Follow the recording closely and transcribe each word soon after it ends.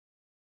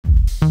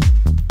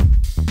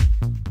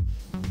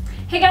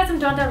Hey guys,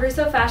 I'm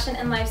Russo, fashion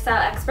and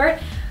lifestyle expert.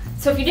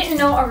 So if you didn't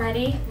know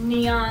already,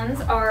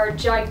 neons are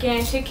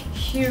gigantic,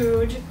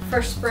 huge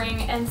for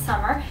spring and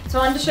summer. So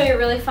I wanted to show you a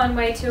really fun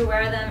way to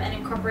wear them and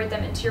incorporate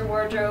them into your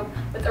wardrobe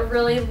with a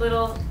really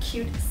little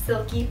cute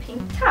silky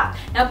pink top.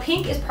 Now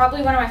pink is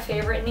probably one of my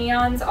favorite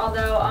neons,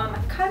 although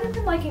I've kind of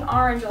been liking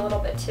orange a little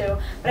bit too.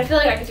 But I feel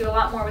like I could do a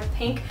lot more with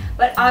pink.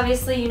 But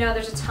obviously, you know,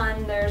 there's a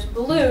ton. There's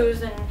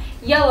blues and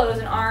yellows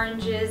and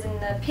oranges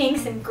and the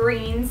pinks and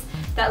greens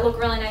that look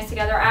really nice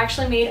together. I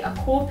actually made a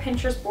cool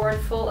Pinterest board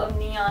full of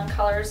neon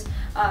colors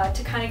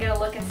to kind of get a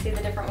look and see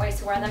the different ways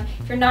to wear them.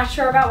 If you're not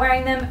sure about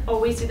wearing them,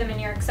 always do them in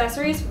your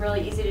accessories.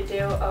 Really easy to do.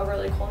 A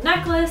really cool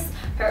necklace,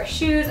 a pair of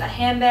shoes, a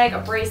handbag, a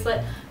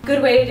bracelet.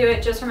 Good way to do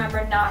it. Just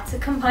remember not to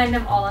combine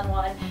them all in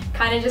one.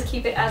 Kind of just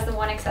keep it as the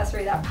one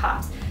accessory that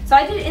pops. So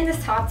I did it in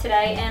this top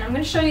today, and I'm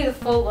going to show you the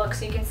full look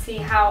so you can see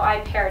how I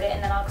paired it,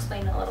 and then I'll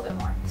explain it a little bit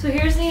more. So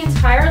here's the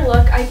entire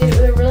look. I did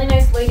it with a really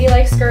nice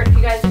ladylike skirt. If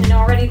you guys didn't know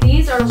already,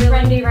 these are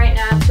trendy right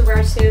now to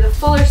wear too. The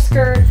fuller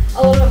skirt,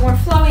 a little bit more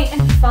flowy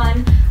and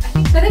fun.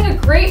 I think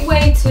a great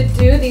way to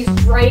do these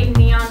bright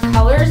neon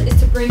colors is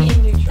to bring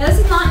in neutral. Now this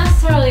is not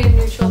necessarily a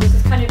neutral, this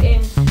is kind of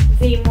in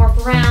the more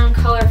brown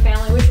color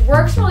family, which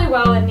works really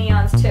well with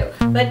neons too.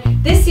 But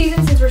this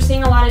season, since we're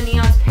seeing a lot of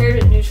neons paired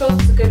with neutrals,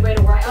 it's a good way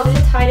to wear it. I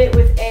also tied it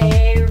with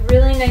a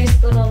really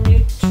nice little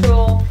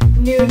neutral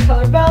nude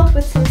color belt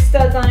with some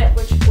studs on it,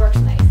 which works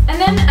nice. And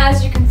then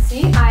as you can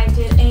see, I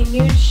did a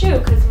nude shoe,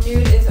 because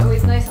nude is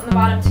always nice on the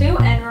bottom too.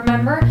 And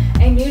remember,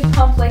 a nude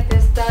pump like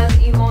this does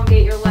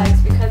elongate your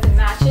legs because it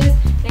matches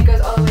and it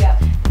goes all the way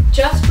up.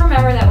 Just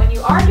remember that when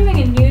you are doing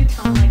a nude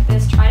tone like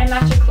this, try to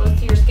match it close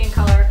to your skin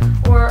color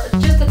or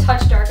just a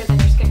touch darker than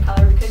your skin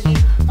color, because you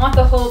want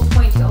the whole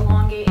point to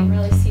elongate and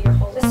really see your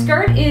whole. The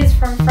skirt is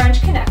from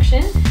French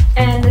Connection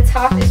and the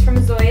top is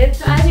from Zoya.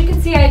 So as you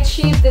can see, I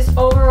achieved this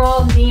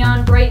overall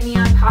neon, bright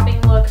neon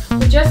popping look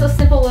with just a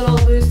simple little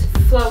loose,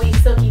 flowy,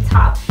 silky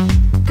top.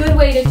 Good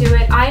way to do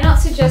it. I don't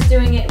suggest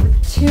doing it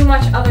with too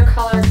much other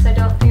color because I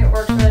don't think it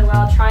works really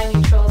well. Try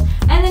neutrals.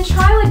 And then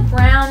try like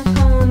brown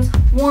tones,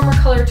 warmer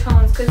color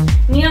tones, because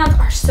neons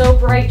are so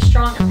bright,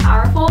 strong, and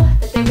powerful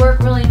that they work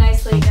really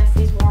nicely against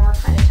these warmer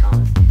kind of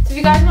tones. So if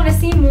you guys want to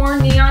see more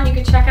neon, you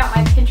can check out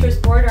my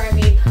Pinterest board, where I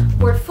made a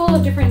board full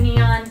of different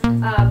neon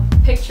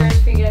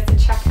pictures for you guys to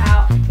check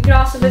out. You can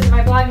also visit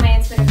my blog, my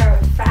Instagram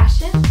account with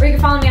fashion, or you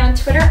can follow me on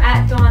Twitter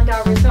at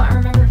Russo.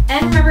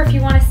 And remember, if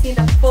you want to see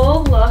the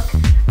full look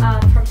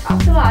from top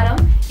to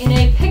bottom in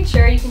a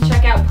picture, you can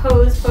check out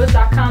Pose.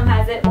 Pose.com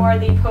has it, or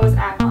the Pose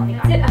app.